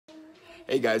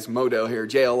Hey guys, Modell here,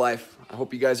 JL Life. I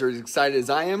hope you guys are as excited as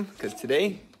I am, because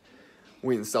today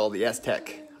we installed the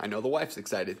S-Tech. I know the wife's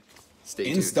excited. Stay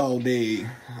tuned. Install day.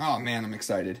 Oh man, I'm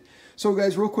excited. So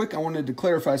guys, real quick, I wanted to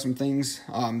clarify some things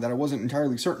that I wasn't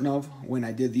entirely certain of when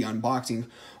I did the unboxing.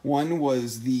 One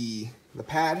was the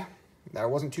pad that I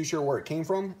wasn't too sure where it came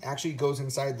from. Actually goes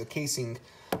inside the casing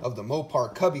of the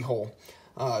Mopar cubby hole.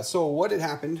 So what had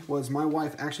happened was my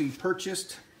wife actually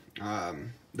purchased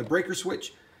the breaker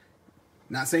switch.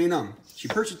 Not saying she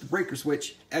purchased the breaker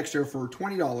switch extra for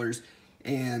 $20,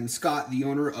 and Scott, the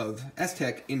owner of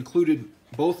S-Tech, included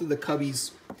both of the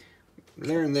cubbies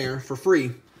there and there for free,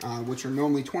 which are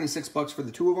normally 26 bucks for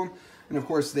the two of them. And of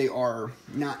course, they are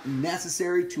not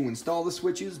necessary to install the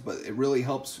switches, but it really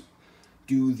helps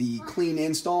do the clean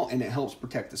install, and it helps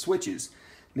protect the switches.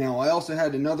 Now, I also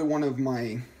had another one of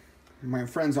my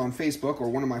friends on Facebook, or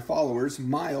one of my followers,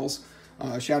 Miles.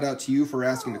 Shout out to you for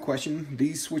asking the question.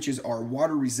 These switches are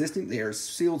water resistant. They are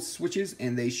sealed switches,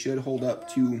 and they should hold up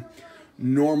to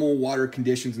normal water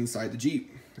conditions inside the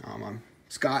Jeep.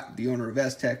 Scott, the owner of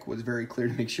S-Tech, was very clear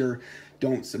to make sure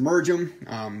don't submerge them.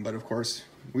 But of course,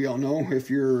 we all know if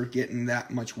you're getting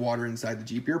that much water inside the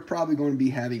Jeep, you're probably going to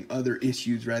be having other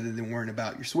issues rather than worrying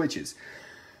about your switches.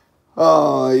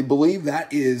 I believe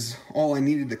that is all I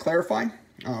needed to clarify.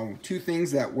 Two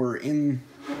things that were in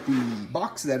the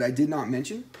box that I did not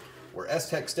mention were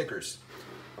S-Tech stickers.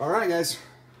 All right, guys,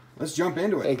 let's jump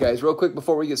into it. Hey guys, real quick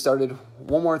before we get started,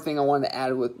 one more thing I wanted to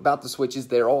add about the switches.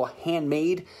 They're all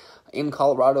handmade in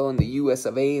Colorado in the US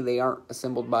of A. They aren't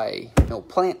assembled by no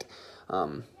plant.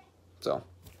 So,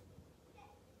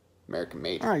 American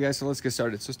made. All right, guys, so let's get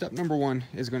started. So step number one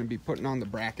is going to be putting on the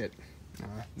bracket.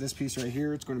 This piece right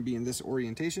here, it's going to be in this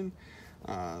orientation.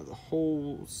 The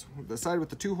holes, the side with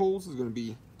the two holes is going to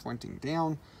be pointing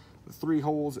down. The three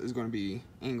holes is going to be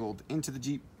angled into the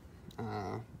Jeep,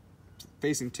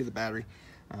 facing to the battery.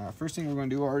 First thing we're going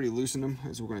to do, already loosen them,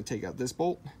 is we're going to take out this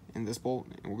bolt and this bolt,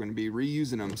 and we're going to be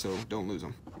reusing them, so don't lose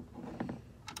them.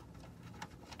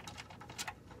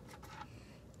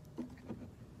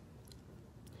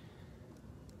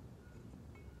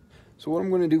 So what I'm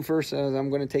going to do first is I'm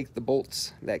going to take the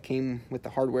bolts that came with the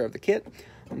hardware of the kit.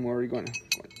 I'm already going to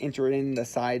enter it in the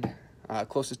side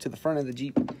closest to the front of the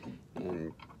Jeep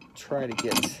and try to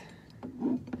get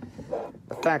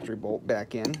the factory bolt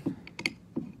back in.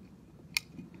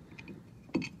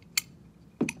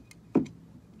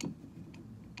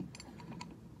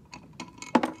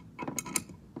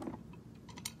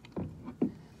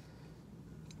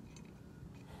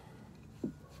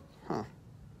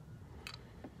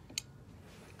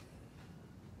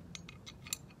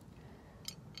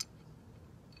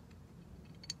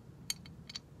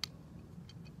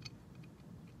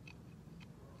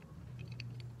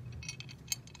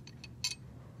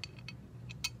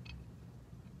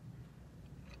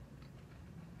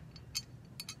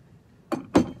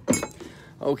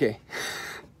 Okay,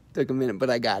 took a minute, but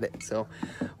I got it. So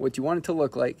what you want it to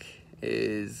look like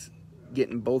is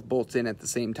getting both bolts in at the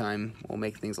same time will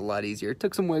make things a lot easier. It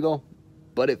took some wiggle,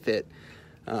 but it fit.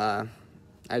 I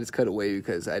just cut away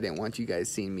because I didn't want you guys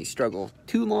seeing me struggle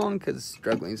too long, because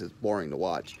struggling is just boring to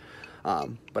watch.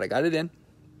 But I got it in,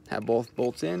 have both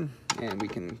bolts in, and we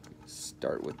can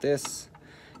start with this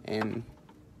and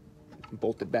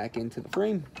bolt it back into the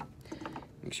frame.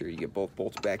 Make sure you get both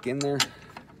bolts back in there.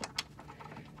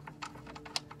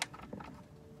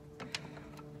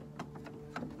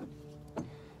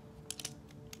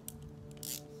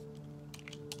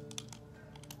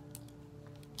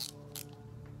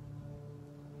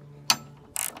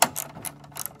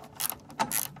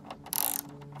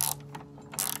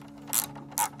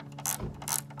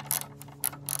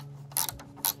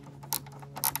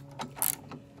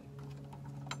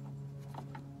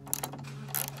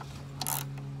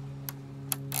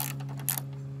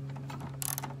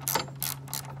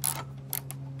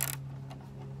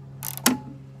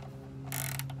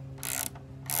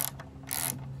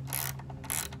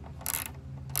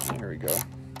 There we go.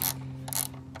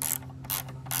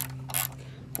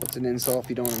 What's an install if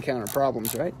you don't encounter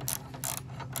problems, right?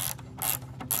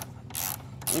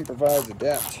 Improvise,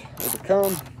 adapt,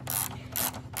 overcome.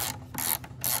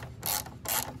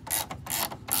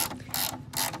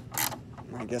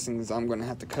 My guessing is I'm going to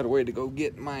have to cut away to go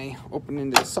get my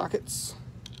open-ended sockets,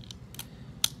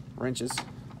 wrenches.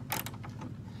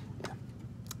 Yeah,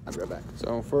 I'll be right back.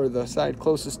 So for the side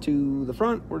closest to the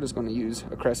front, we're just going to use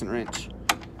a crescent wrench.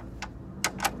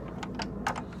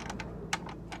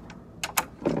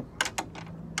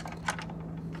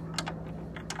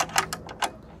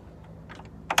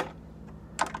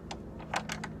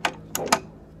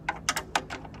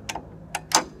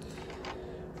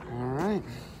 All right.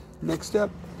 Next is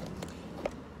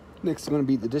going to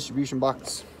be the distribution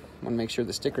box. I want to make sure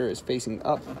the sticker is facing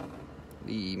up.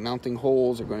 The mounting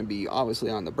holes are going to be obviously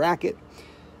on the bracket.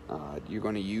 You're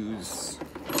going to use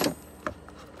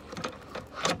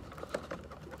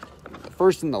the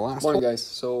first and the last. Morning, guys.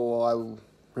 So I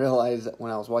realized that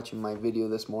when I was watching my video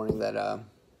this morning that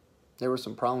there were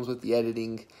some problems with the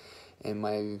editing, and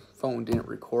my phone didn't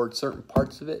record certain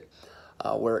parts of it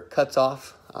where it cuts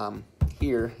off.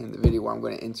 Here in the video where I'm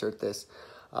going to insert this,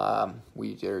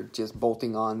 we are just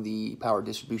bolting on the power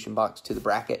distribution box to the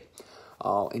bracket.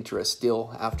 I'll enter a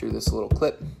still after this little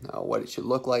clip, what it should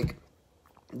look like.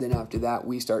 Then after that,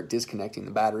 we start disconnecting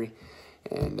the battery.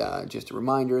 And just a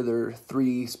reminder, there are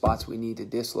 3 spots we need to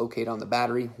dislocate on the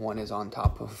battery. One is on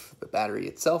top of the battery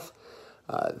itself.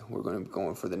 We're going to be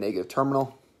going for the negative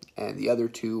terminal. And the other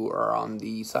 2 are on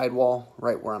the sidewall,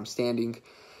 right where I'm standing.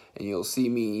 And you'll see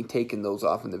me taking those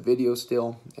off in the video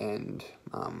still and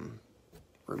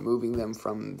removing them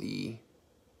from the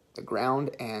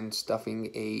ground and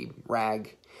stuffing a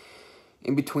rag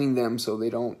in between them so they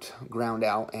don't ground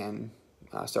out and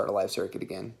start a live circuit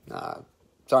again.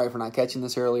 Sorry for not catching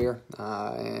this earlier,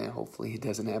 and hopefully it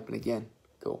doesn't happen again.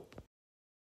 Cool.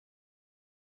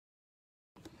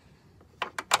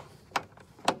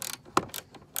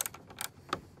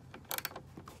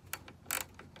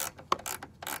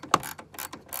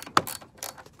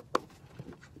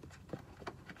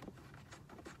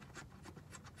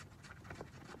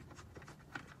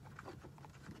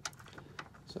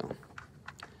 So,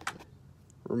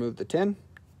 remove the 10,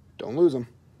 don't lose them.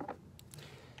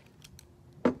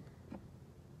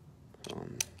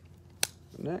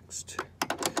 Next,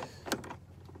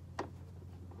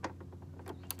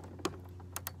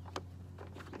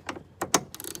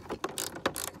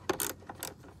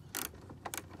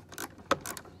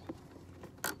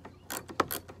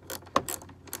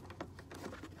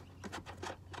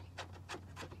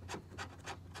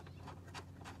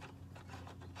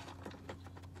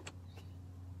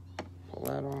 pull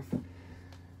that off.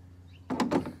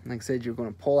 Like I said, you're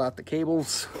going to pull out the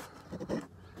cables.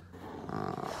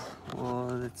 Well,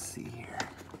 let's see here.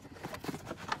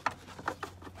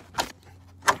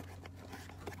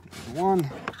 There's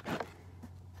one.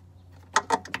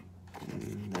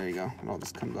 And there you go. It all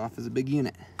just comes off as a big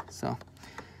unit. So,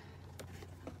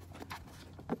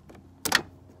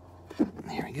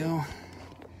 there we go.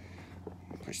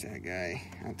 Push that guy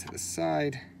out to the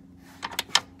side.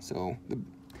 So,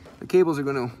 the cables are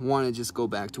going to want to just go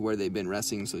back to where they've been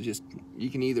resting. So just,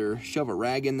 you can either shove a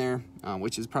rag in there,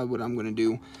 which is probably what I'm going to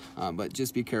do. But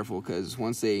just be careful, because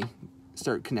once they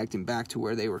start connecting back to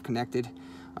where they were connected,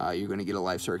 you're going to get a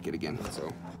live circuit again.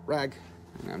 So rag,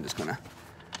 and I'm just going to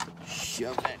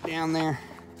shove that down there.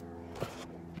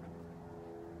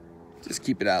 Just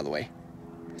keep it out of the way.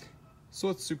 So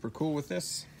what's super cool with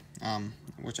this,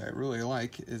 which I really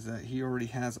like, is that he already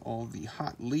has all the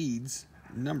hot leads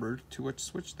numbered to which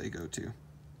switch they go to.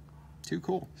 Too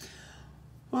cool.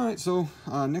 All right, so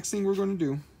next thing we're going to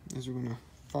do is we're going to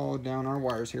follow down our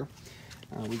wires here.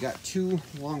 We got 2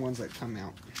 long ones that come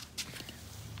out.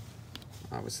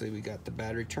 Obviously, we got the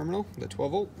battery terminal, the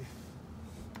 12 volt,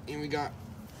 and we got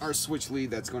our switch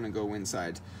lead that's going to go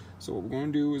inside. So what we're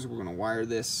going to do is we're going to wire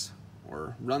this,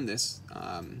 or run this,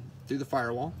 through the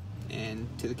firewall and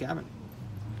to the cabin.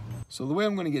 So the way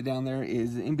I'm going to get down there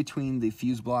is in between the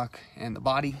fuse block and the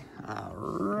body.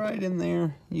 Right in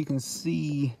there, you can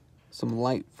see some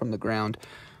light from the ground.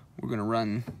 We're going to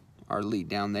run our lead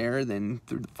down there, then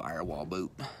through the firewall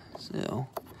boot. So,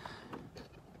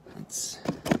 let's...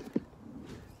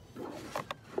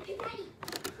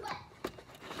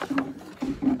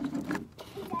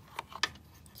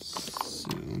 So,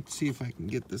 let's see if I can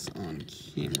get this on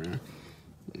camera.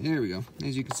 There we go.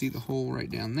 As you can see, the hole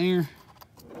right down there.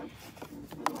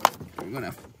 We're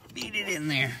gonna feed it in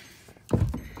there.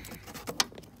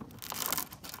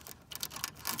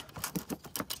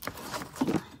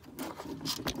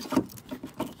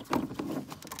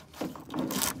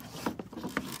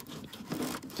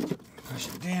 Push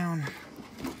it down.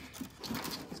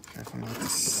 Careful not to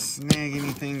snag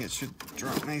anything. It should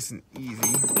drop nice and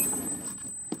easy.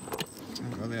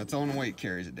 Oh, that's all the weight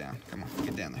carries it down. Come on,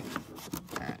 get down there.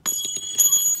 All right.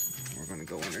 We're gonna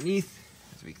go underneath.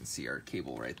 So we can see our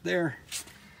cable right there.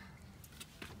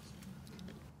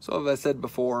 So as I said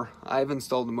before, I've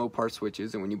installed the Mopar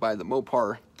switches, and when you buy the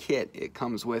Mopar kit, it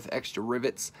comes with extra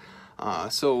rivets.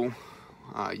 So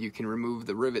you can remove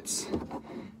the rivets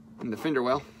in the fender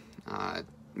well,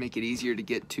 make it easier to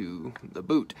get to the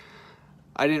boot.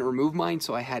 I didn't remove mine,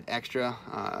 so I had extra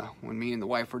when me and the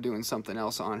wife were doing something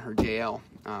else on her JL.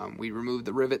 We removed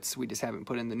the rivets, we just haven't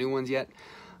put in the new ones yet.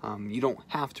 You don't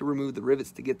have to remove the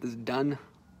rivets to get this done.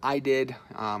 I did.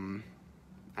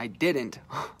 I didn't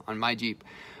on my Jeep.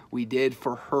 We did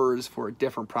for hers for a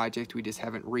different project. We just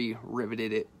haven't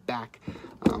re-riveted it back.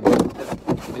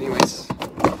 Anyways,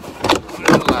 what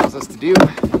it allows us to do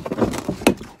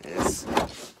is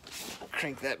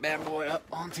crank that bad boy up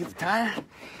onto the tire,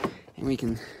 and we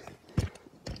can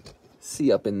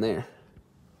see up in there.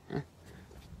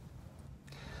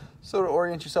 So to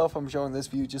orient yourself, I'm showing this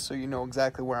view just so you know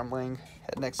exactly where I'm laying,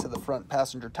 head next to the front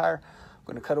passenger tire. I'm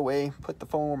going to cut away, put the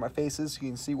phone where my face is so you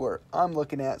can see where I'm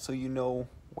looking at so you know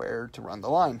where to run the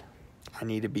line. I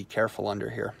need to be careful under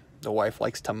here. The wife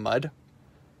likes to mud.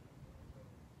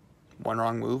 One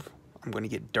wrong move, I'm going to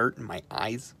get dirt in my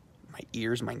eyes, my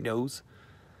ears, my nose.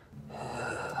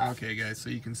 Okay guys, so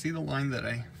you can see the line that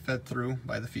I fed through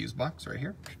by the fuse box right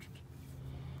here.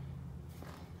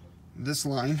 This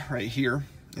line right here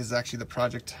is actually the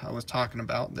project I was talking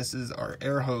about. This is our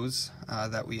air hose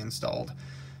that we installed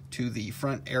to the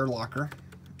front air locker.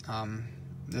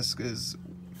 This is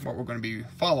what we're going to be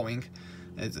following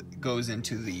as it goes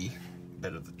into the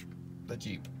bed of the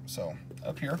Jeep. So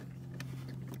up here,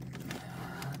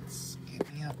 let's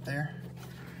get me up there.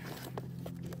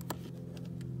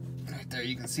 Right there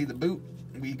you can see the boot.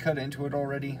 We cut into it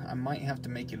already. I might have to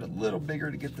make it a little bigger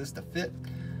to get this to fit.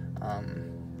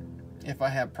 If I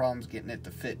have problems getting it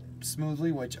to fit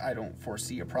smoothly, which I don't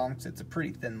foresee a problem because it's a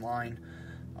pretty thin line,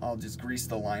 I'll just grease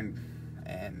the line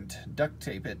and duct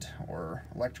tape it or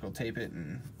electrical tape it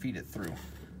and feed it through.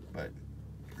 But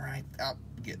right out,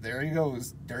 there he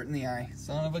goes, dirt in the eye,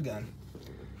 son of a gun.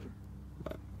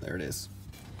 But there it is.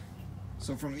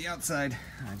 So from the outside,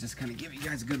 I just kind of give you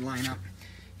guys a good lineup.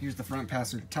 Here's the front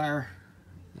passenger tire,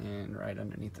 and right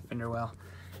underneath the fender well,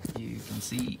 you can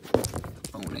see the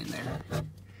phone in there.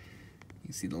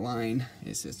 You see the line,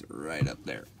 it's just right up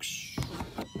there.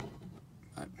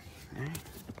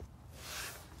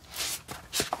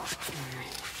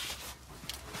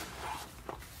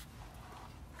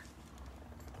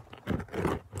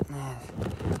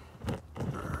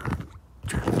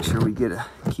 Try to make sure we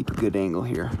keep a good angle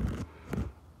here.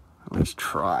 At least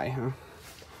try, huh?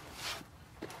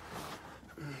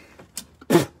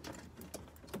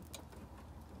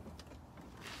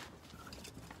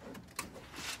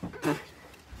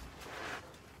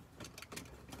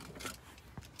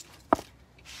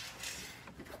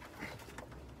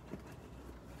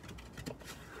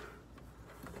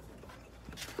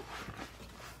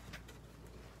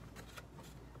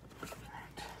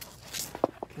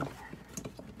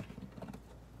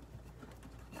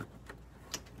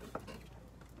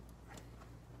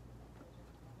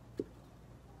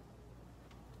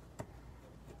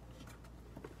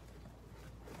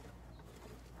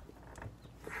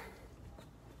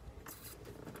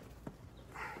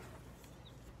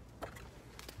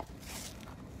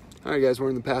 All right guys, we're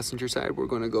on the passenger side. We're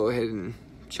gonna go ahead and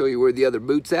show you where the other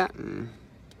boot's at and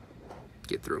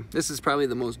get through. This is probably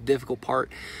the most difficult part,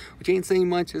 which ain't saying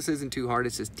much. This isn't too hard,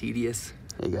 it's just tedious.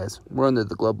 Hey guys, we're under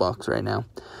the glove box right now.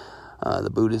 The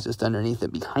boot is just underneath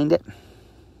it, behind it.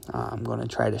 I'm gonna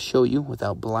try to show you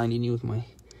without blinding you with my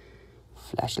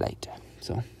flashlight.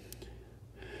 So,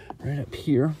 right up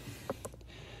here,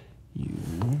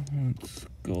 let's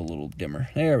go a little dimmer.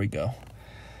 There we go.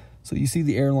 So you see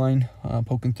the airline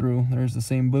poking through. There's the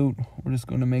same boot. We're just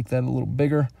going to make that a little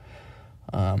bigger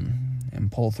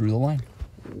and pull through the line.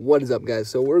 What is up, guys?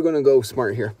 So we're going to go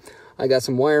smart here. I got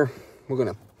some wire. We're going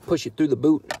to push it through the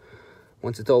boot.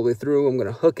 Once it's all the way through, I'm going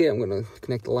to hook it. I'm going to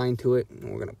connect the line to it,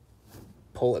 and we're going to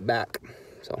pull it back.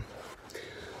 So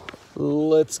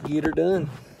let's get her done.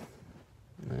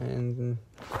 And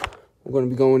we're going to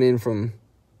be going in from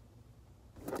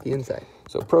the inside.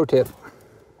 So pro tip.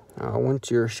 Once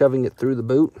you're shoving it through the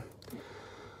boot,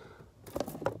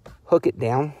 hook it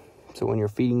down so when you're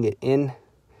feeding it in,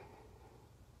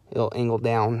 it'll angle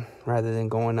down rather than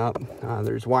going up.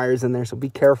 There's wires in there, so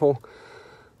be careful.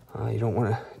 You don't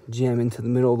want to jam into the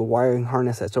middle of the wiring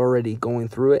harness that's already going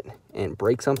through it and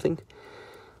break something.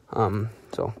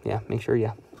 So yeah, make sure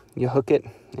you hook it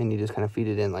and you just kind of feed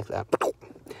it in like that.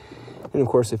 And of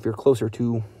course, if you're closer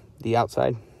to the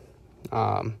outside,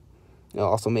 it'll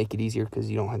also make it easier because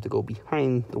you don't have to go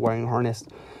behind the wiring harness,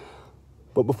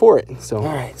 but before it. So,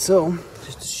 all right, so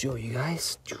just to show you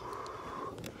guys,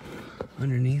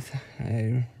 underneath,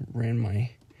 I ran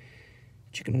my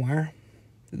chicken wire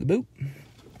through the boot.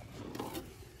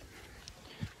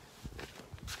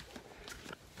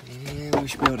 And we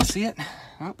should be able to see it.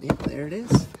 Oh, yep, there it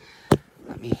is.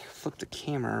 Let me flip the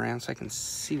camera around so I can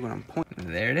see what I'm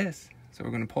pointing. There it is. So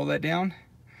we're going to pull that down.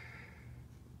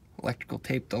 Electrical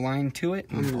tape the line to it.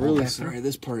 I'm really sorry.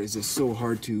 This part is just so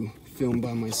hard to film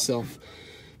by myself.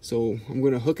 So I'm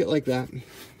gonna hook it like that. I'm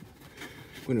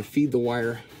gonna feed the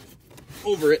wire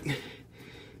over it,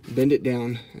 bend it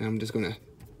down, and I'm just gonna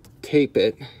tape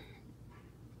it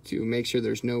to make sure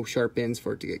there's no sharp ends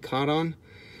for it to get caught on.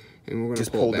 And we're gonna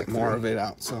just pull a back bit more through. of it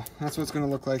out. So that's what it's gonna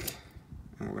look like.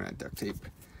 And we're gonna duct tape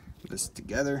this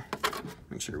together.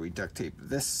 Make sure we duct tape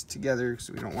this together because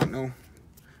we don't want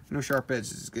no sharp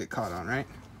edges to get caught on, right?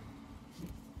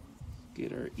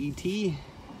 Get our ET.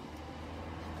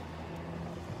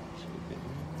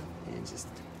 And just,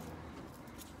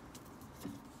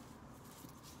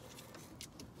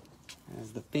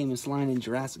 as the famous line in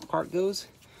Jurassic Park goes,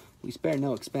 we spare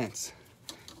no expense.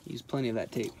 Use plenty of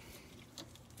that tape.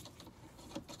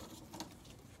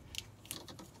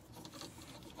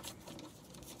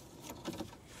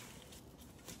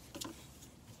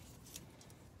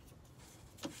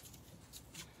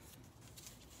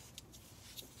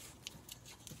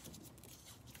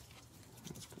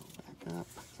 Up.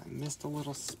 I missed a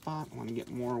little spot. I want to get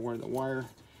more where the wire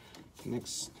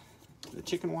connects to the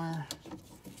chicken wire.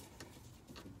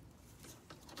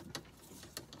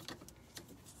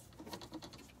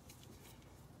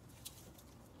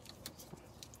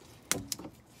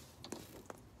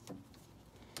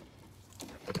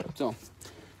 So,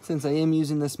 since I am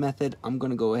using this method, I'm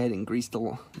going to go ahead and grease the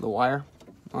wire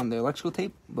on the electrical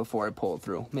tape before I pull it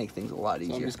through. Make things a lot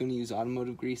easier. So I'm just going to use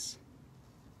automotive grease.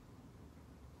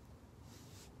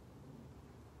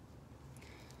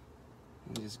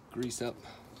 And just grease up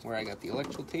where I got the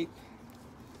electrical tape.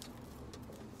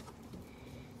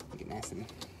 Get nice and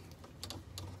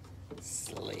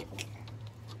slick.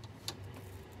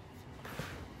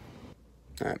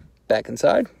 Alright, back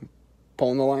inside.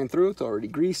 Pulling the line through, it's already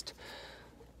greased.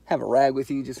 Have a rag with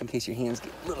you just in case your hands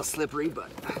get a little slippery, but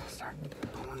start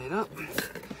pulling it up.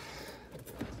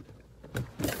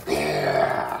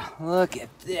 Yeah, look at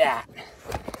that.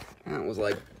 That was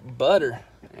like butter.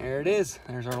 There it is.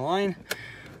 There's our line.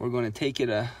 We're going to take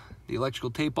the electrical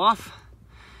tape off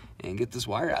and get this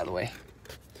wire out of the way.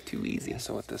 Too easy.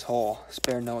 So with this whole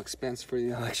spare no expense for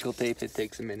the electrical tape, it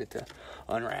takes a minute to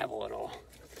unravel it all.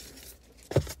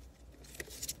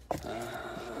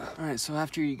 Alright, so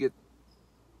after you get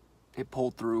it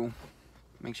pulled through,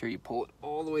 make sure you pull it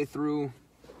all the way through.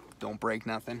 Don't break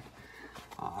nothing.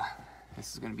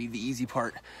 This is going to be the easy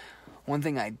part. One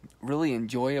thing I really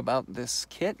enjoy about this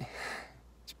kit,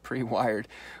 it's pre-wired.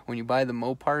 When you buy the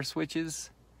Mopar switches,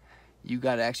 you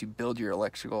got to actually build your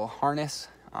electrical harness.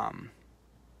 Kind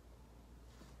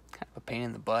of a pain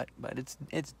in the butt, but it's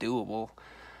doable.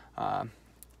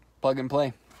 Plug and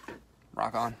play.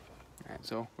 Rock on. Alright,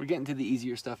 so we're getting to the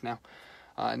easier stuff now.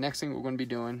 Next thing we're going to be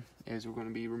doing is we're going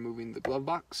to be removing the glove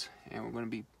box, and we're going to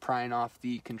be prying off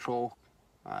the control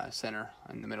center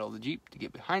in the middle of the Jeep to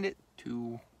get behind it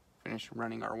to finish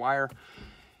running our wire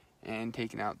and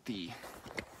taking out the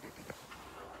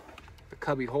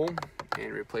cubby hole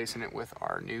and replacing it with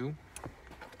our new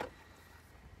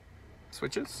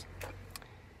switches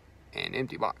and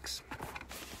empty box.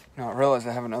 Now I realize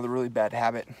I have another really bad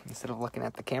habit. Instead of looking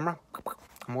at the camera,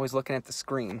 I'm always looking at the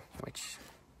screen, which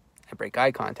I break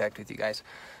eye contact with you guys.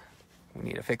 We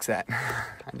need to fix that.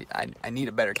 I need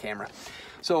a better camera.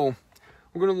 So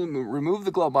we're going to remove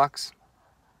the glove box.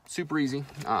 Super easy.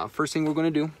 First thing we're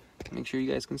going to do, make sure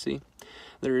you guys can see,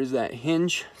 there is that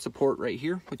hinge support right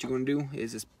here. What you're going to do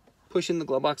is just push in the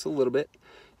glove box a little bit.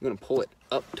 You're going to pull it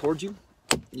up towards you.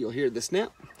 You'll hear the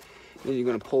snap. Then you're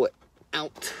going to pull it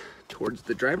out towards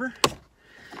the driver,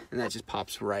 and that just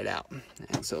pops right out.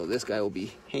 And so this guy will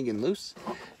be hanging loose.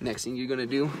 Next thing you're going to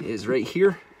do is right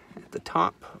here at the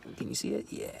top. Can you see it?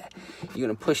 Yeah. You're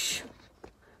going to push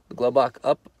the glove box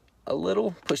up a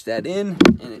little, push that in,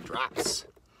 and it drops.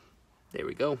 There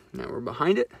we go. Now we're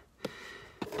behind it.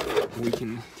 We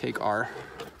can take our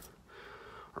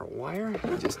wire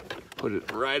and just put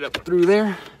it right up through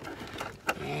there.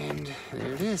 And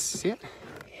there it is. See it?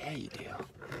 Yeah, you do.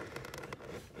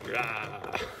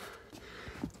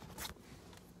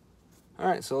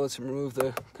 Alright, so let's remove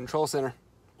the control center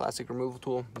plastic removal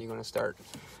tool. You're going to start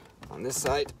on this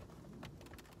side.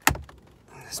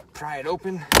 Just pry it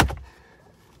open.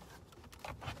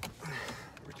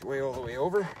 Work your way all the way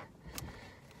over.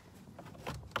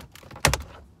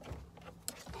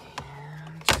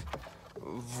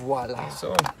 And voila.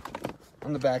 So,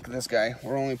 on the back of this guy,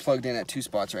 we're only plugged in at 2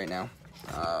 spots right now.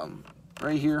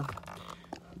 Right here,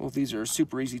 both these are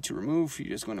super easy to remove. You're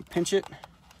just going to pinch it,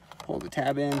 pull the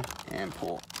tab in, and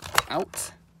pull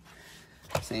out.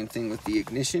 Same thing with the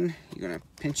ignition. You're going to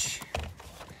pinch.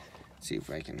 See if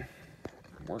I can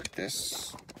work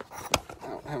this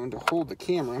without having to hold the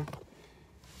camera.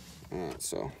 Alright,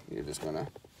 so you're just going to,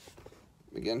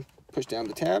 again, push down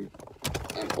the tab,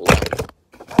 and pull out.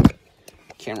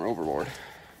 Camera overboard.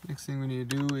 Next thing we need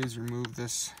to do is remove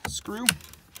this screw.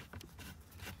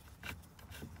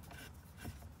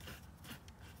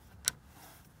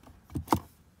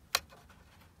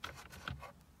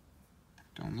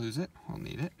 Don't lose it, we'll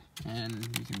need it. And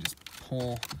you can just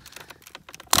pull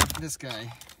this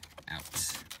guy out.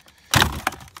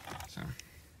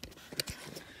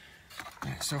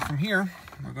 So from here,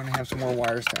 we're going to have some more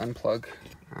wires to unplug.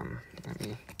 Let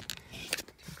me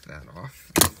take that off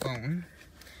the phone.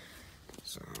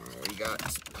 So we got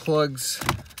plugs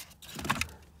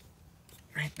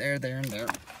right there, there, and there.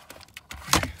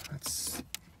 Let's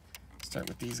start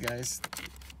with these guys.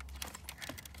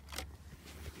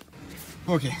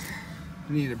 Okay,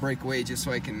 I need to break away just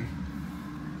so I can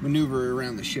maneuver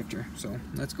around the shifter. So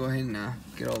let's go ahead and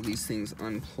get all these things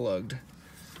unplugged.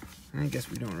 I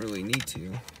guess we don't really need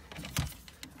to.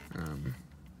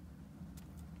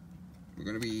 We're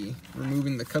going to be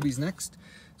removing the cubbies next.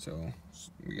 So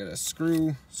we got a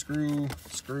screw, screw,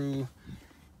 screw,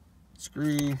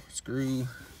 screw, screw,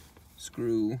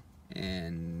 screw,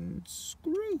 and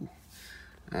screw.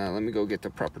 Let me go get the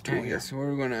proper tool here. So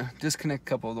we're going to disconnect a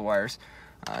couple of the wires.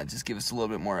 Just give us a little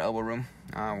bit more elbow room.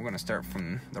 We're going to start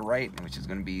from the right, which is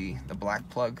going to be the black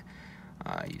plug.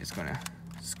 You're just going to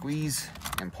squeeze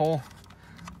and pull.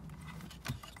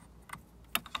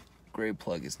 Gray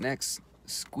plug is next.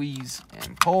 Squeeze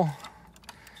and pull.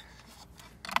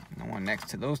 And the one next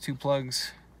to those two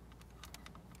plugs.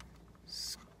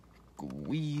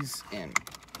 Squeeze and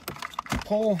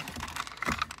pull.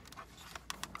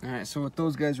 Alright, so with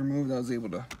those guys removed, I was able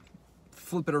to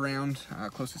flip it around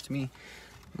closest to me.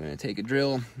 I'm going to take a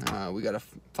drill. We got a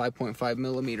 5.5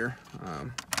 millimeter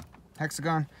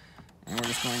hexagon, and we're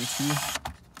just going to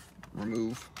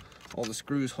remove all the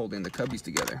screws holding the cubbies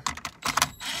together.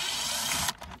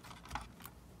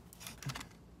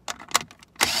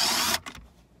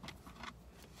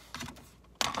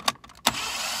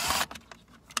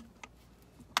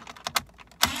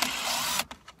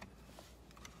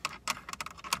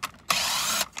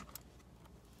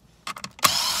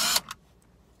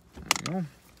 There we go.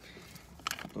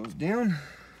 Put those down,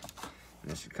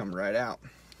 and this should come right out.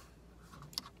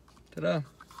 Ta-da!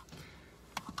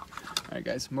 Alright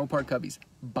guys, Mopar cubbies,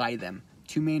 buy them.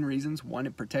 Two main reasons: one,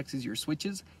 it protects your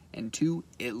switches, and two,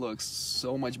 it looks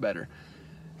so much better.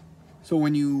 So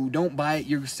when you don't buy it,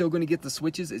 you're still going to get the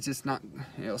switches. It's just not,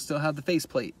 it'll still have the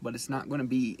faceplate, but it's not going to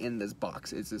be in this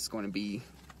box. It's just going to be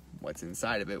what's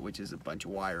inside of it, which is a bunch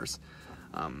of wires.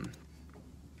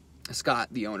 Scott,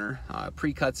 the owner,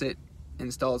 pre-cuts it,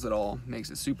 installs it all, makes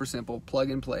it super simple, plug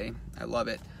and play. I love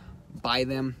it. Buy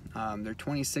them. They're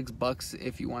 26 bucks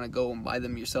if you want to go and buy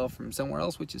them yourself from somewhere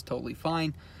else, which is totally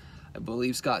fine. I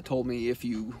believe Scott told me if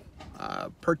you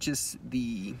purchase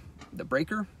the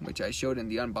breaker, which I showed in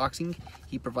the unboxing,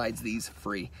 he provides these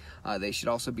free. They should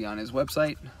also be on his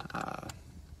website.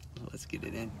 Let's get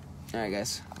it in. All right,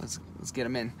 guys, let's get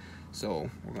them in. So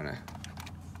we're gonna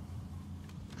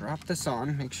drop this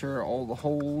on, make sure all the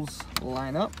holes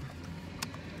line up.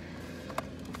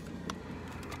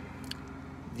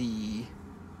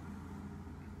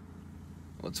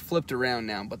 Well, it's flipped around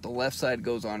now, but the left side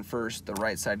goes on first, the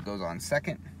right side goes on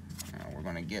second. We're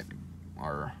gonna get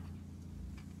our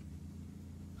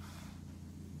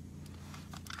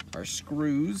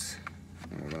screws,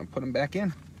 and we're gonna put them back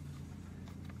in.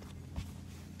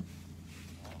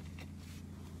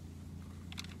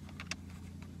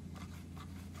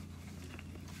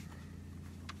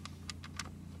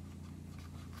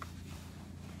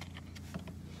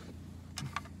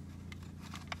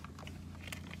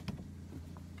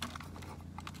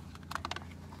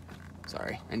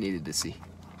 Sorry, I needed to see.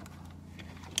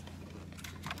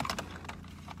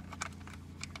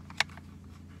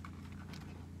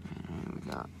 And we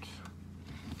got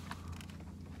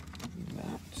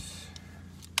that.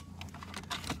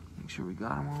 Make sure we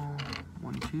got them all.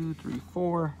 1, 2, 3,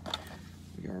 4.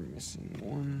 We are missing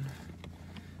one.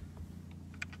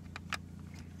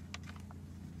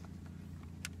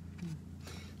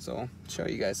 So, show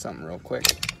you guys something real quick.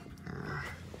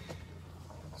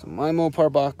 So my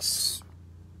Mopar box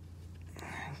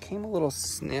came a little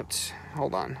snipped.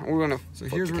 Hold on, we're gonna. So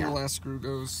here's where the last screw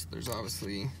goes. There's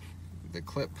obviously the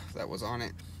clip that was on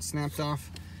it snapped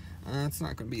off. It's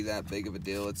not gonna be that big of a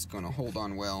deal. It's gonna hold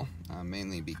on well,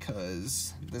 mainly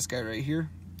because this guy right here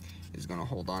is gonna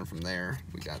hold on from there.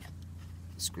 We got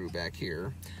the screw back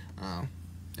here.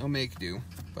 It'll make do,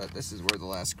 but this is where the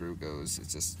last screw goes.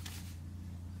 It's just,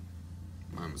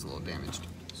 mine was a little damaged.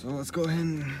 So let's go ahead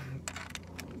and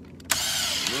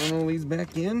run all these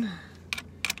back in.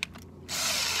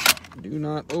 Do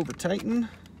not over tighten.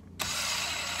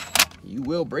 you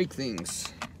will break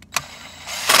things.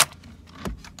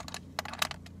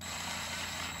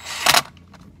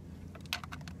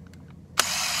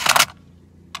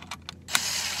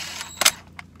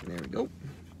 There we go.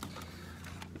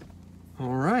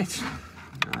 All right.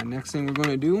 Next thing we're going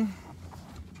to do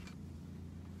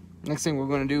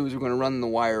is we're going to run the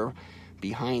wire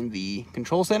behind the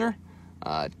control center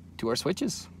to our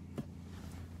switches.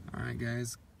 All right,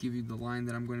 guys, give you the line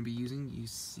that I'm going to be using. You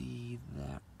see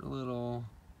that little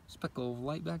speckle of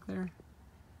light back there?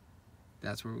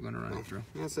 That's where we're going to run it through.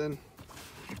 That's it.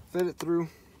 Fit it through.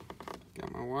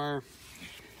 Got my wire.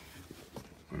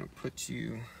 I'm going to put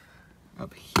you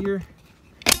up here.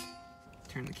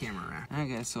 Turn the camera around.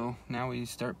 Okay, so now we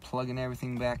start plugging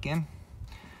everything back in.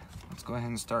 Let's go ahead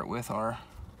and start with our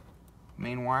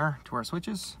main wire to our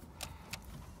switches.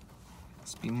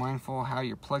 Just be mindful how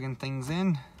you're plugging things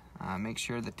in. Make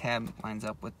sure the tab lines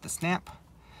up with the snap.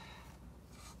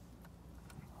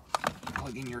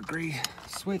 Plug in your gray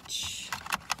switch.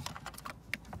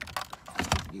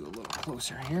 You a little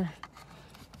closer here.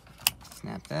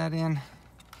 Snap that in.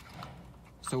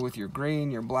 So with your gray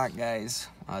and your black guys,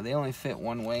 they only fit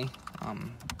one way,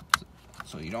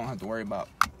 so you don't have to worry about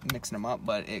mixing them up,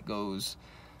 but it goes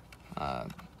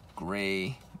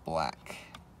gray, black,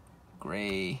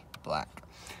 gray, black.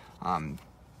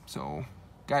 So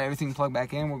got everything plugged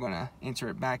back in. We're gonna insert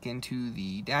it back into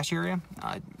the dash area.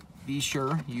 Be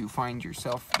sure you find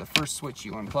yourself the first switch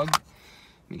you unplug.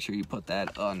 Make sure you put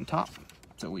that on top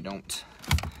so we don't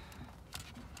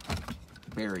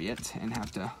bury it and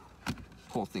have to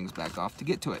pull things back off to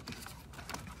get to it.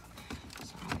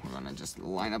 So we're gonna just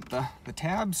line up the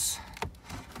tabs.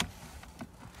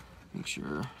 Make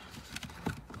sure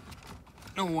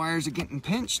no wires are getting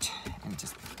pinched, and it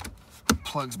just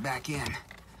plugs back in.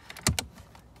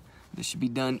 This should be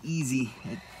done easy.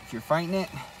 If you're fighting it,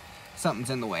 something's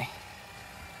in the way.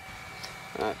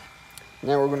 All right,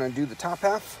 now we're gonna do the top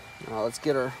half. Let's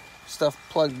get our stuff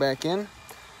plugged back in.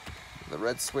 The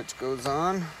red switch goes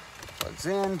on. Plugs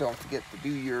in. Don't forget to do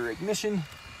your ignition.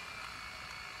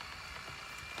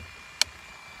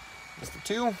 Just the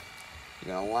two.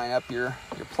 You're gonna line up your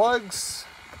plugs.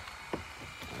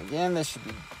 Again, this should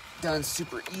be done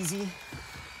super easy.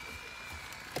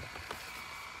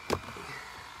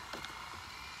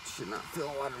 Should not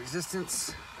feel a lot of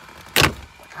resistance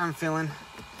like I'm feeling.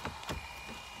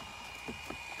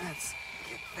 Let's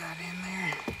get that in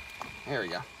there. There we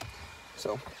go.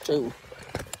 So,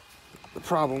 the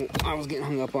problem I was getting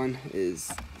hung up on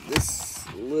is this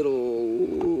little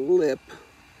lip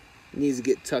needs to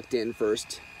get tucked in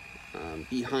first,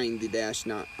 behind the dash,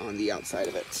 not on the outside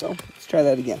of it. So let's try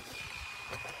that again.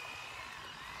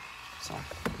 So I'm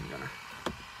gonna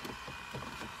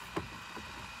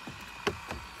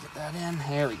get that in.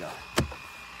 There we go.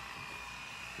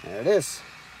 There it is.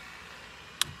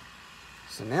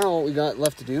 So now what we got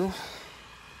left to do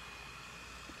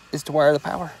is to wire the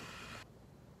power.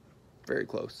 Very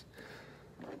close.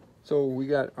 So we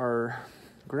got our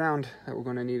ground that we're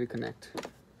going to need to connect.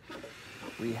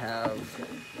 We have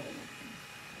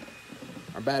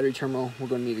our battery terminal we're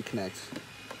going to need to connect.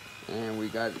 And we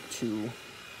got to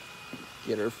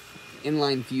get our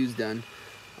inline fuse done.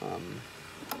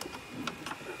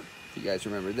 If you guys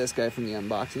remember this guy from the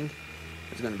unboxing,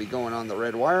 it's going to be going on the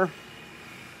red wire.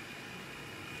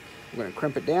 We're going to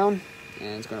crimp it down,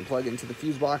 and it's going to plug into the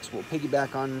fuse box. We'll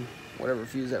piggyback on whatever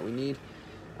fuse that we need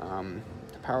to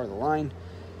power the line.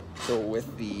 So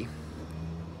with the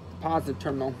positive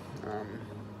terminal,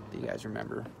 if you guys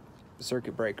remember the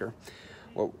circuit breaker,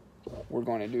 what we're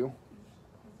going to do.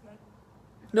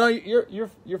 No, you're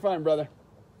fine, brother.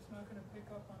 It's not going to pick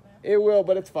up on that. It will,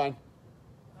 but it's fine.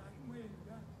 I can wait till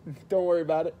you're done. Don't worry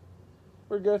about it.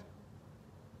 We're good.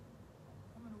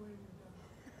 I'm going to wait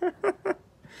till you're done.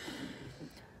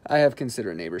 I have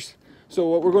considerate neighbors. So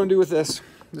what we're going to do with this,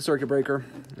 the circuit breaker,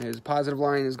 is positive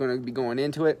line is going to be going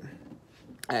into it.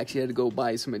 I actually had to go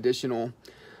buy some additional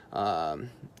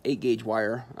 8-gauge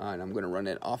wire, and I'm going to run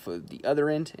it off of the other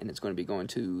end, and it's going to be going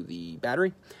to the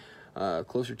battery.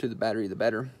 Closer to the battery, the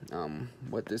better.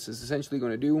 What this is essentially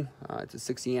going to do, it's a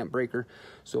 60 amp breaker,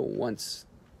 so once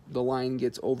the line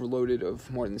gets overloaded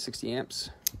of more than 60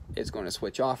 amps, it's going to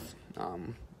switch off,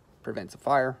 prevents a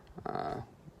fire,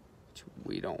 which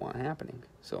we don't want happening.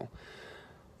 So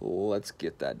let's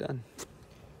get that done.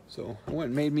 So I went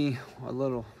and made me a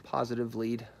little positive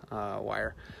lead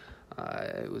wire.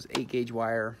 It was 8-gauge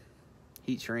wire,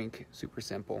 heat shrink, super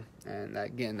simple. And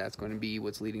again, that's going to be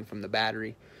what's leading from the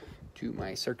battery to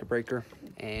my circuit breaker,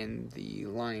 and the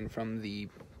line from the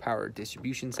power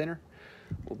distribution center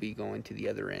will be going to the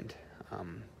other end.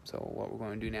 So what we're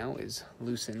going to do now is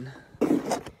loosen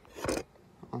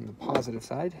on the positive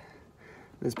side,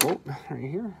 this bolt right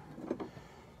here.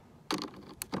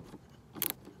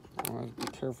 Be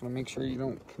careful to make sure you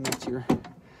don't connect your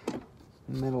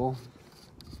middle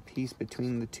piece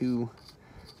between the two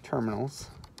terminals.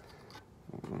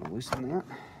 I'm going to loosen that.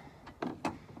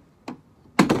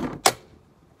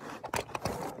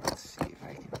 Let's see if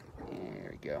I can.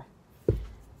 There we go.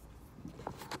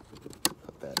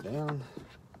 Put that down.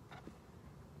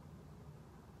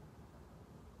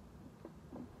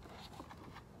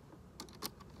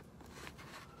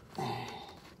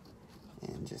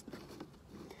 And just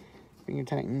finger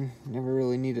tighten. Never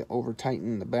really need to over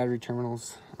tighten the battery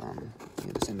terminals.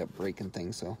 You just end up breaking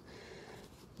things, so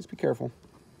just be careful.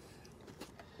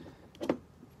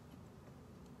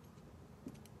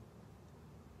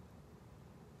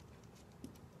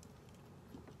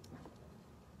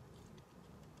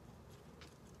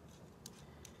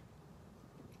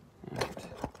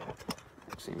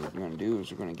 Next thing we're going to do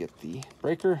is we're going to get the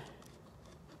breaker.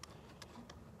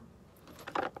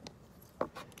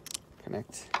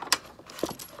 Connect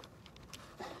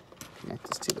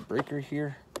this to the breaker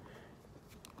here.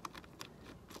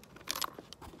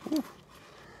 Whew.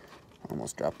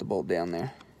 Almost dropped the bolt down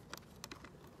there.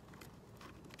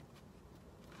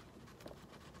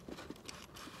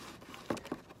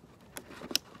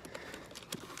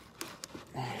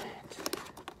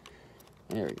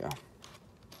 There we go.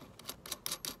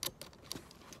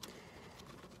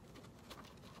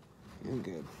 Good.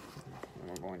 And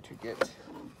we're going to get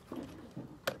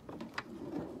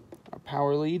our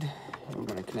power lead. And we're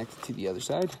going to connect it to the other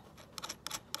side.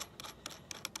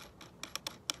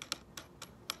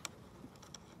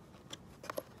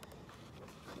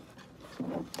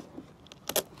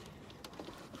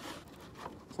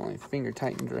 It's only finger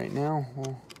tightened right now.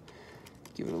 We'll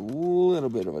give it a little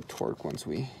bit of a torque once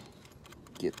we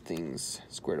get things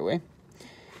squared away.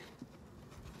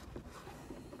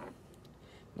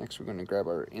 Next, we're going to grab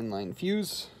our inline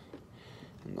fuse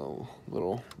and the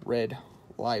little red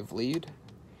live lead.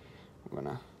 We're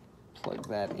going to plug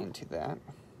that into that.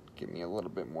 Give me a little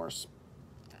bit more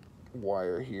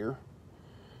wire here.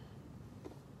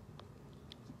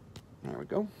 There we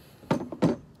go.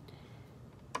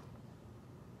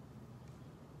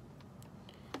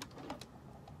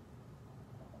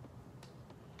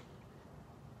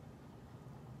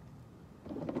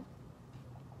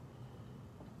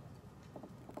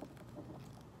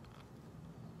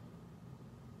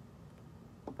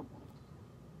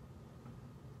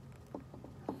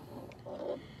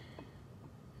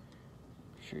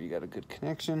 Sure you got a good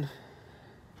connection.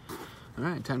 All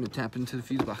right, time to tap into the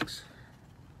fuse box.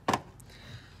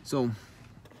 So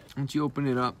once you open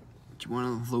it up, what you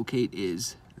want to locate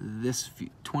is this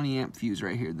 20 amp fuse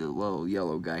right here, the little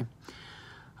yellow guy.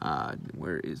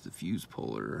 Where is the fuse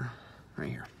puller? Right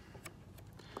here.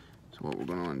 So what we're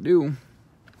going to want to do,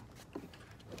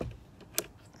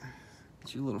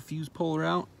 get your little fuse puller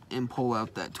out and pull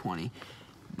out that 20.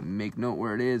 Make note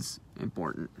where it is,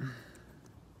 important.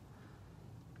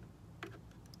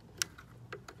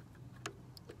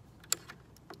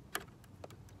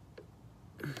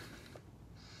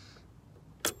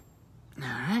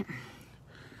 Alright,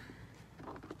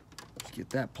 let's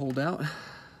get that pulled out.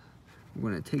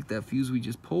 We're going to take that fuse we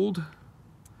just pulled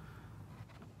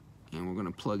and we're going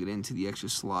to plug it into the extra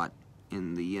slot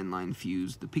in the inline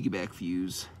fuse, the piggyback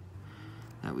fuse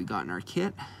that we got in our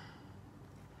kit.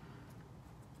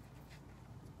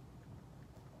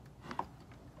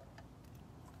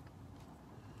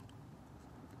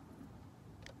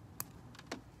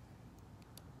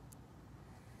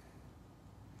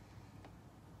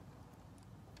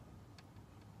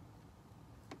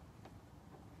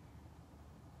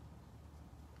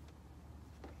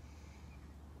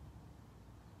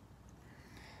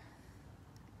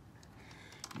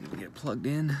 Get it plugged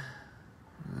in.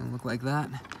 It'll look like that.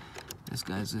 This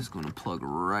guy's just going to plug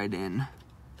right in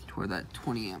to where that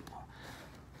 20 amp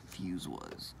fuse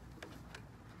was.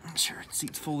 Make sure it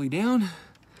seats fully down.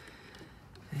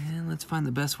 And let's find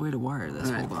the best way to wire this.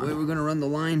 Hold on. The way we're going to run the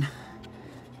line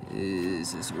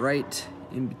is this right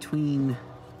in between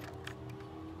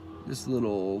this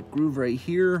little groove right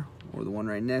here or the one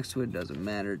right next to it. Doesn't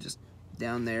matter. Just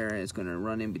down there, and it's going to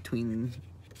run in between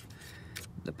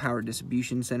the power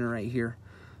distribution center right here.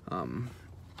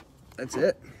 That's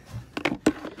it.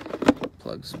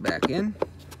 Plugs back in.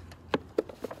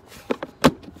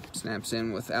 Snaps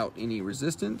in without any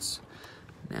resistance.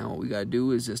 Now what we gotta do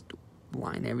is just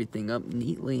line everything up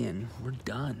neatly and we're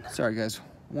done. Sorry guys,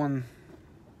 one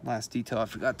last detail I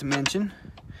forgot to mention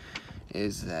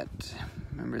is that,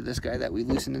 remember this guy that we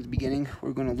loosened at the beginning?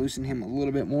 We're gonna loosen him a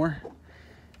little bit more.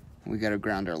 We gotta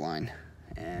ground our line.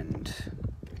 And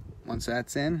Once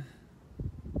that's in,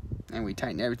 and we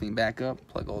tighten everything back up,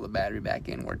 plug all the battery back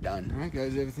in, we're done. All right,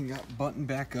 guys, everything got buttoned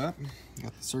back up.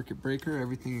 Got the circuit breaker,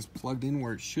 everything's plugged in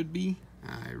where it should be.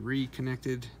 I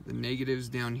reconnected the negatives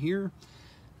down here.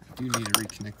 I do need to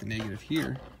reconnect the negative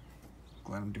here.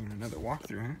 Glad I'm doing another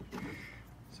walkthrough, huh?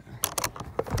 So,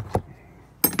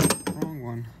 wrong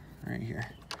one, right here.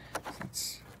 So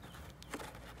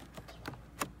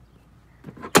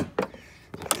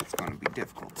it's going to be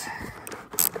difficult.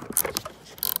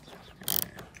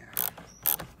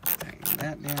 Tighten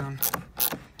that down.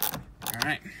 All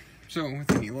right. So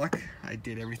with any luck, I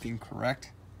did everything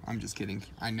correct. I'm just kidding.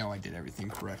 I know I did everything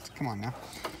correct. Come on now.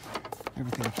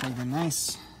 Everything plugged in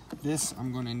nice. This,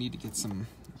 I'm going to need to get some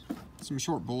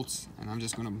short bolts, and I'm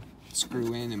just going to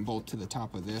screw in and bolt to the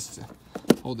top of this to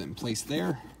hold it in place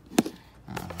there.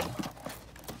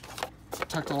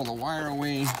 Tucked all the wire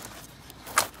away.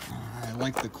 I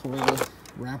like the coil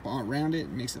wrap around it.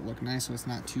 It makes it look nice so it's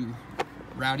not too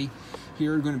rowdy.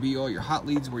 Here are going to be all your hot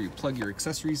leads where you plug your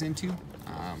accessories into.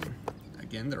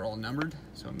 Again, they're all numbered,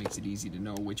 so it makes it easy to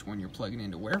know which one you're plugging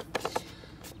into where.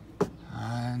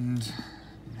 And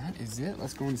that is it.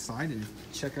 Let's go inside and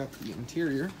check out the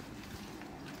interior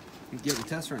and give it a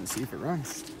test run and see if it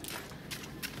runs.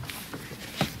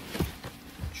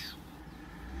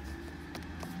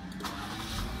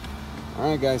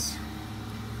 All right, guys.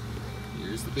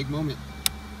 Here's the big moment.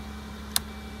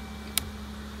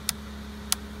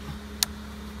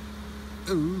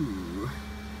 Ooh,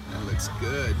 that looks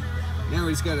good. Now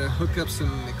we just gotta hook up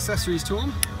some accessories to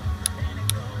them.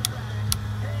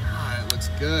 Ah, it looks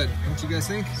good. What you guys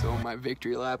think? So my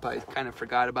victory lap, I kind of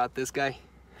forgot about this guy.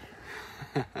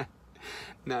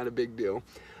 Not a big deal.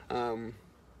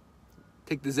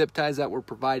 Take the zip ties that were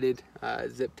provided,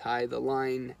 zip tie the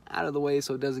line out of the way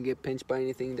so it doesn't get pinched by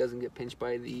anything, doesn't get pinched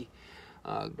by the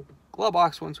glove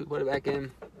box once we put it back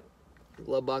in. The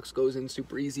glove box goes in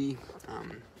super easy.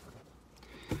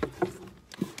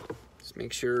 Just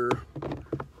make sure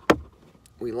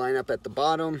we line up at the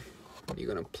bottom. You're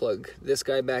gonna plug this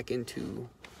guy back into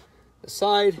the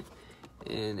side,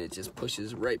 and it just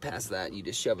pushes right past that. You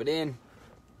just shove it in,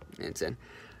 and it's in.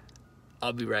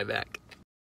 I'll be right back.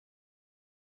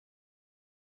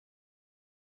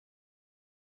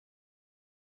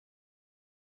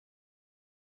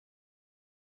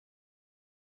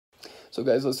 So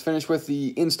guys, let's finish with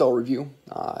the install review.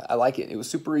 I like it. It was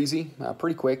super easy,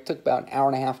 pretty quick. Took about an hour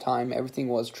and a half time. Everything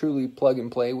was truly plug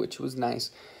and play, which was nice.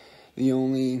 The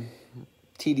only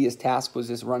tedious task was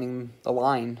just running the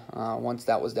line. Once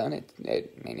that was done,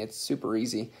 it's super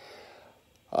easy.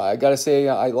 I gotta say,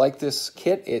 I like this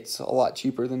kit. It's a lot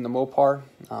cheaper than the Mopar.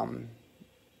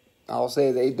 I'll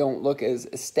say they don't look as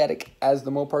aesthetic as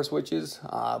the Mopar switches,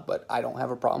 but I don't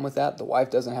have a problem with that. The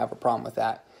wife doesn't have a problem with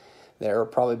that. They're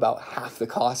probably about half the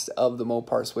cost of the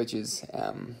Mopar switches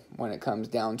when it comes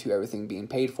down to everything being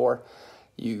paid for.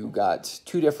 You got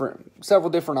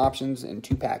several different options in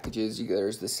 2 packages.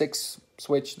 There's the 6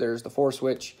 switch, there's the 4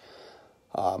 switch.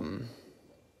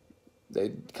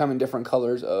 They come in different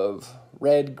colors of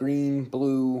red, green,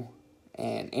 blue,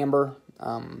 and amber.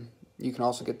 You can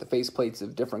also get the faceplates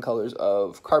of different colors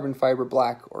of carbon fiber,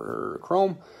 black, or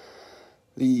chrome.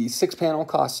 The 6 panel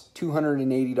costs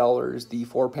 $280. The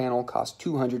 4 panel costs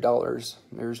 $200.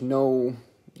 There's no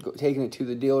taking it to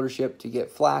the dealership to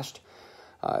get flashed,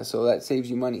 so that saves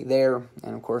you money there.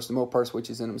 And of course, the Mopar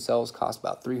switches in themselves cost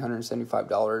about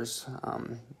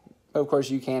 $375. But of course,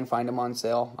 you can find them on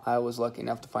sale. I was lucky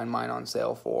enough to find mine on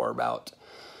sale for about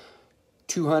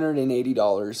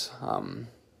 $280,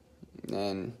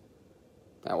 and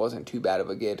that wasn't too bad of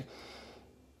a gig.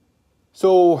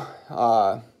 So,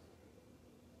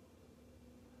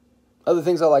 other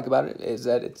things I like about it is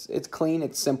that it's clean,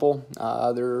 it's simple.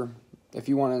 If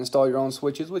you want to install your own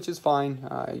switches, which is fine,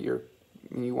 you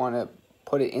want to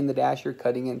put it in the dash, you're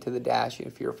cutting into the dash.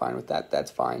 If you're fine with that, that's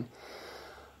fine.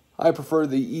 I prefer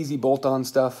the easy bolt-on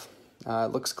stuff.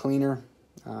 It looks cleaner.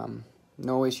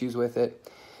 No issues with it.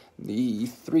 The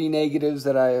 3 negatives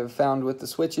that I have found with the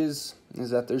switches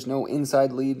is that there's no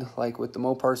inside lead like with the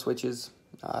Mopar switches.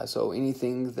 So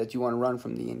anything that you want to run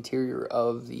from the interior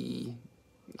of the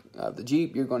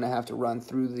Jeep, you're going to have to run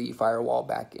through the firewall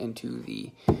back into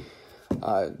the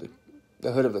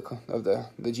hood of the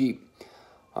Jeep.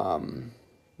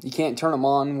 You can't turn them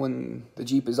on when the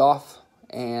Jeep is off,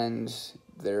 and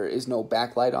there is no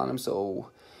backlight on them,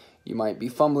 so you might be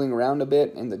fumbling around a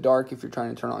bit in the dark if you're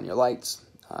trying to turn on your lights.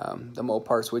 The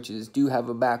Mopar switches do have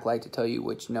a backlight to tell you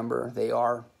which number they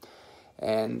are,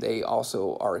 and they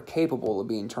also are capable of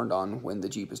being turned on when the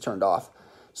Jeep is turned off.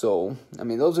 So, I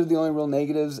mean, those are the only real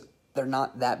negatives. they're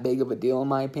not that big of a deal in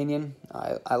my opinion.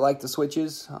 I like the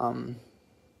switches.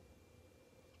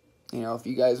 You know, if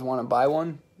you guys want to buy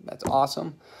one, that's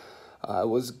awesome. I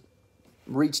was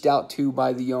reached out to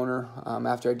by the owner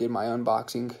after I did my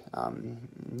unboxing.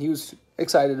 He was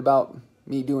excited about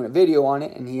me doing a video on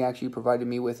it, and he actually provided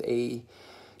me with a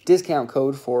discount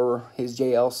code for his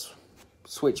JL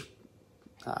switch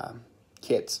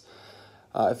kits.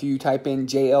 If you type in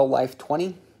JL Life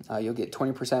 20, you'll get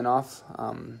 20% off.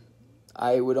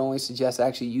 I would only suggest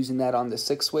actually using that on the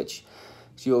 6 switch,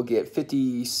 so you'll get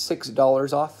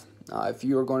 $56 off. If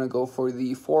you are going to go for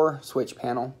the 4 switch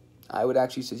panel, I would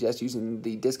actually suggest using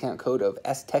the discount code of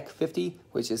STECH50,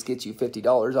 which just gets you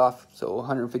 $50 off, so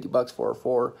 $150 for a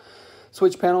 4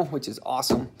 switch panel, which is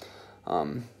awesome.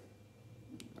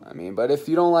 I mean, but if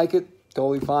you don't like it,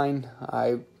 totally fine.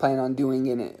 I plan on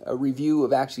doing a review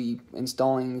of actually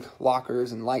installing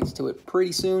lockers and lights to it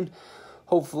pretty soon,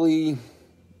 hopefully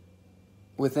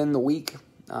within the week.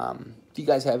 If you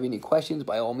guys have any questions,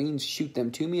 by all means, shoot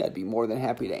them to me. I'd be more than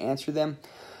happy to answer them.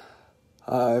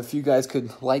 If you guys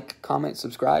could like, comment,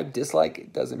 subscribe, dislike,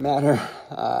 it doesn't matter.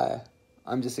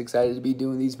 I'm just excited to be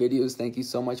doing these videos. Thank you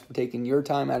so much for taking your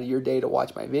time out of your day to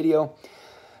watch my video.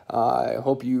 I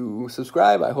hope you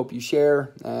subscribe, I hope you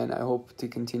share, and I hope to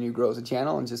continue to grow as a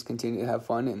channel and just continue to have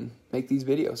fun and make these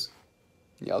videos.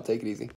 Y'all take it easy.